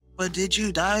But did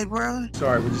you die, bro?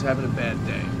 Sorry, we're just having a bad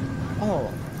day.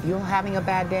 Oh, you're having a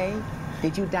bad day?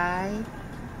 Did you die?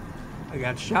 I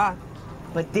got shot.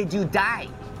 But did you die?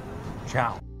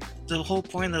 Ciao. The whole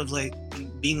point of like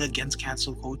being against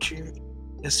cancel culture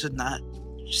is to not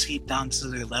skip down to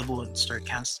their level and start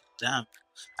canceling them.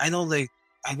 I know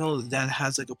that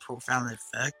has like a profound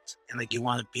effect, and like you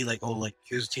want to be like, oh, like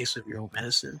here's a taste of your own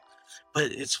medicine, but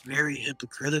it's very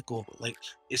hypocritical. Like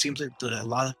it seems like a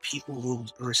lot of people who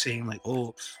are saying like,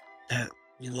 oh, that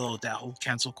that whole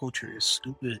cancel culture is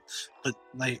stupid, but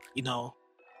like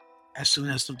as soon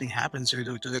as something happens, they're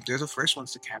the first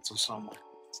ones to cancel someone.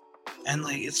 And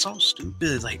like it's so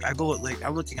stupid. Like I'm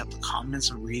looking at the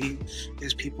comments and reading.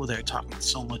 There's people that are talking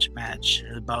so much mad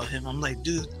shit about him. I'm like,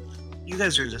 dude, you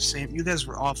guys are the same. You guys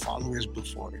were all followers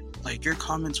before. Like your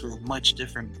comments were much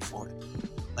different before.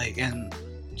 Like, and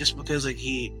just because like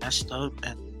he messed up,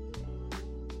 and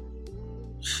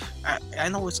I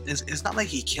know it's not like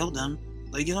he killed him.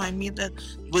 Like, you know what I mean?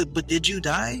 But did you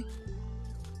die?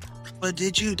 But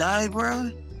did you die,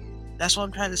 bro? That's what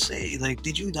I'm trying to say. Like,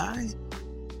 did you die?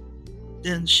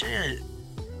 Then shit.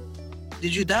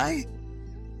 Did you die?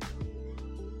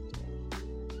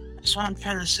 That's what I'm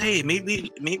trying to say.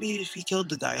 Maybe if he killed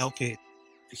the guy, okay.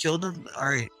 If he killed him,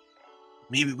 alright.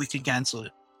 Maybe we can cancel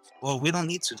it. Well, we don't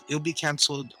need to. It'll be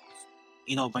canceled,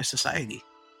 by society.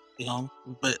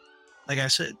 But like I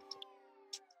said,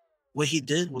 what he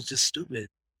did was just stupid.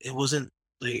 It wasn't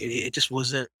like it just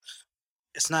wasn't.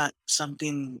 It's not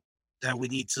something that we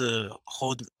need to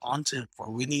hold on to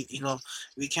for. We need,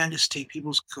 we can't just take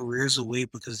people's careers away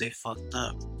because they fucked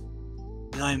up. You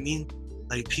know what I mean?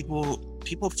 Like people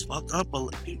fuck up.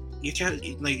 You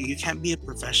can't be a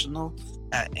professional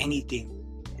at anything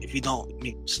if you don't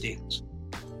make mistakes.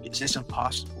 It's just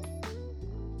impossible.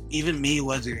 Even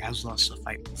Mayweather has lost a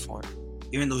fight before,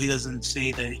 even though he doesn't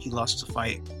say that he lost a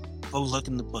fight. Go look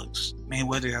in the books.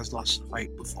 Mayweather has lost a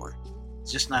fight before.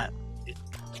 It's just not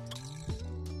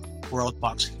world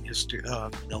boxing history.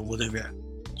 Whatever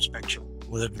spectrum,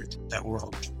 whatever that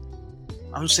world.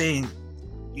 I'm saying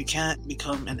you can't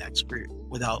become an expert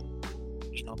without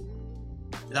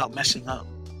messing up.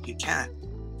 You can't,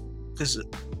 because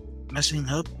messing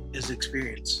up is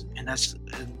experience, and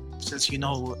since you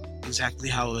know exactly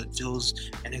how it feels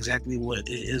and exactly what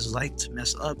it is like to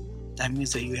mess up, that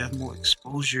means that you have more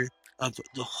exposure of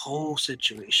the whole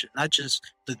situation, not just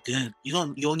the good. You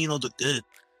only know the good,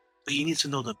 but you need to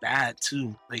know the bad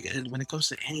too. Like, and when it comes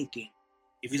to anything,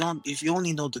 if you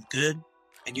only know the good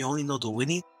and you only know the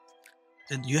winning,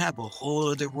 then you have a whole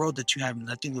other world that you have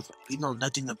nothing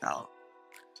about.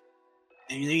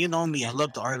 And you know me, I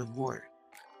love the art of war.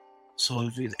 So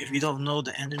if you don't know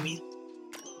the enemy,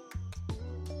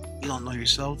 you don't know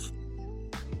yourself,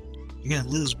 you're gonna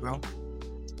lose, bro.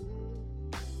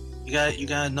 You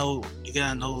gotta know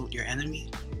your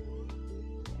enemy,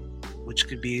 which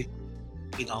could be,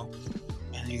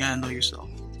 and you gotta know yourself.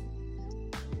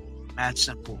 Mad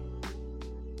simple.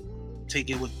 Take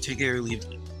it or leave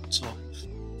it. So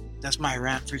that's my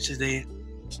rant for today.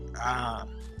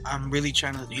 I'm really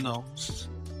trying to,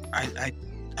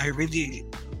 I really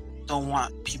don't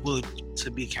want people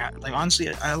to be like,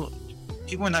 honestly,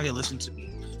 people are not gonna listen to me.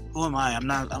 Who am I? I'm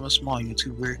a small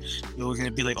YouTuber. We're gonna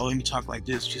be like, oh, you talk like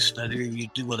this, you stutter, you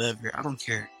do whatever. I don't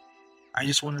care. I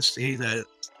just want to say that,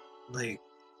 like,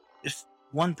 if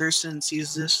one person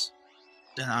sees this,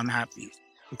 then I'm happy,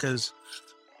 because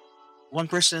one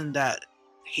person that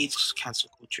hates cancel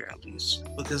culture, at least,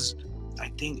 because I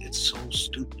think it's so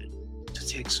stupid to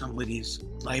take somebody's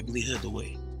livelihood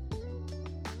away.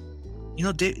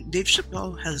 Dave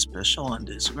Chappelle had a special on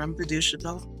this. Remember Dave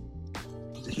Chappelle?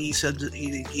 He said that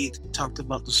he talked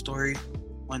about the story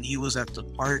when he was at the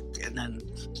park, and then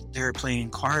they were playing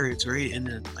cards, right? And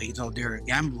then they were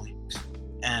gambling,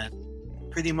 and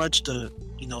pretty much the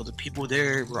people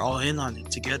there were all in on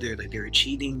it together. Like, they were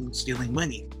cheating, stealing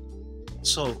money.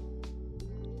 So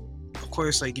of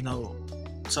course,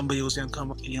 somebody was gonna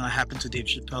come. It happened to Dave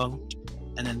Chappelle,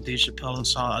 and then Dave Chappelle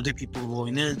saw other people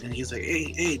going in, and he's like,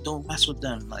 hey, don't mess with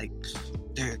them. Like,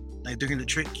 they're gonna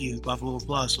trick you, blah blah blah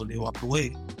blah. So they walk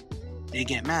away. They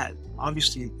get mad.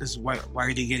 Obviously, this is why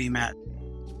are they getting mad?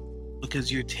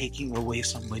 Because you're taking away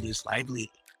somebody's livelihood.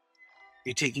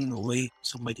 You're taking away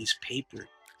somebody's paper,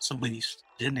 somebody's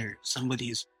dinner,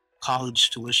 somebody's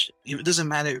college tuition. It doesn't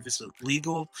matter if it's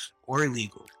legal or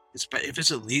illegal. If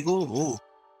it's illegal, oh,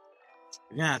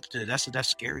 yeah, that's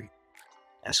scary.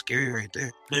 That's scary right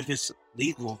there. But if it's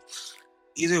legal,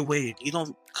 either way, you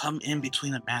don't come in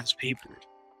between a man's paper.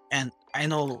 And I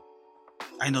know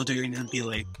they're gonna be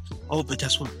like, oh, but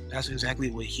that's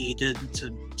exactly what he did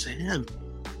to him,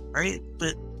 right?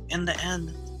 But in the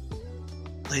end,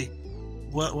 Like,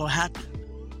 what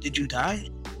happened? Did you die?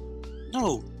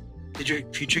 No. Did your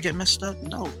future get messed up?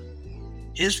 No.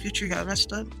 His future got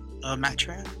messed up? Matt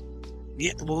Trapp?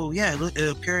 Yeah, well, yeah,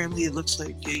 apparently it looks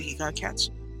like he got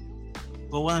canceled.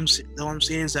 But what I'm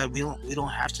saying is that we don't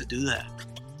have to do that.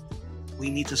 We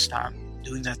need to stop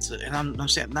doing that and I'm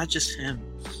saying not just him,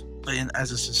 but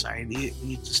as a society, we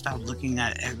need to stop looking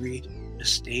at every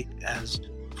mistake as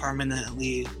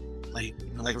permanently like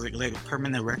a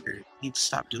permanent record. We need to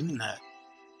stop doing that.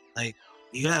 Like,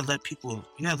 you gotta let people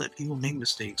make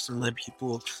mistakes and let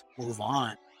people move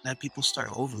on. Let people start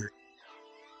over.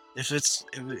 If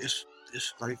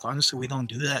like, honestly, we don't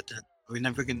do that, then we're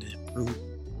never gonna improve.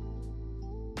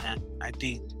 And I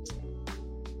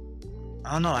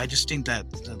don't know. I just think that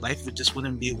life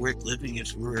wouldn't be worth living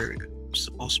if we were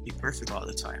supposed to be perfect all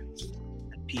the time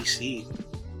and PC. You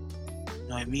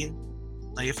know what I mean?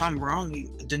 Like, if I'm wrong,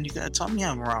 then you gotta tell me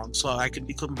I'm wrong so I can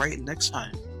become right next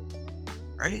time,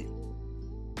 right?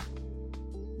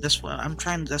 That's what I'm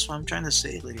trying to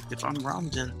say. Like, if I'm wrong,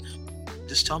 then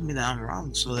just tell me that I'm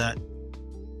wrong so that,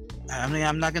 I mean,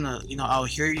 I'm not gonna, I'll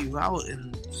hear you out,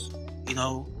 and,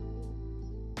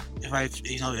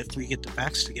 if we get the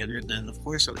facts together, then of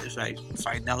course, if I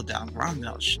find out that I'm wrong,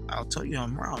 then I'll tell you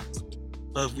I'm wrong.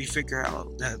 But if we figure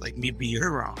out that, like, maybe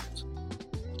you're wrong,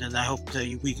 then I hope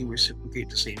that we can reciprocate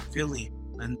the same feeling.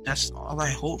 And that's all I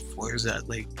hope for, is that,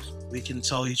 like, we can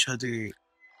tell each other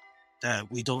that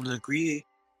we don't agree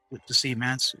with the same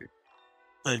answer,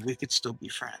 but we could still be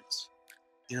friends.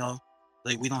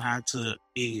 Like, we don't have to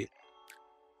hate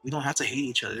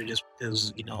each other just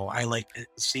because, I like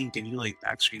NSYNC and you like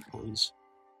Backstreet Boys.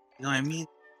 You know what I mean?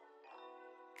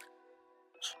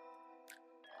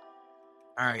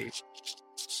 Alright.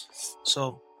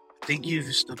 So, thank you if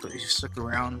you stuck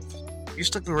around. If you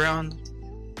stuck around,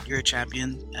 you're a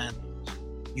champion and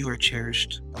you are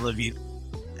cherished. I love you.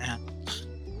 And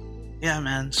yeah,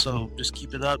 man, so just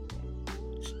keep it up.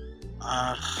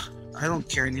 I don't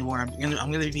care anymore.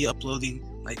 I'm gonna be uploading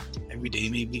like every day,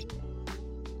 maybe.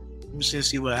 I'm just gonna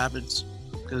see what happens,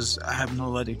 because I have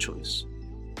no other choice.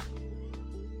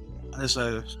 Unless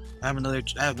I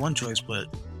have one choice,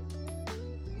 but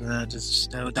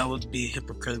that would be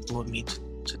hypocritical of me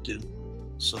to do.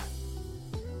 So,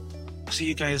 see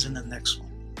you guys in the next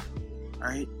one.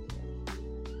 Alright?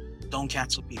 Don't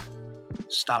cancel people.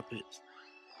 Stop it.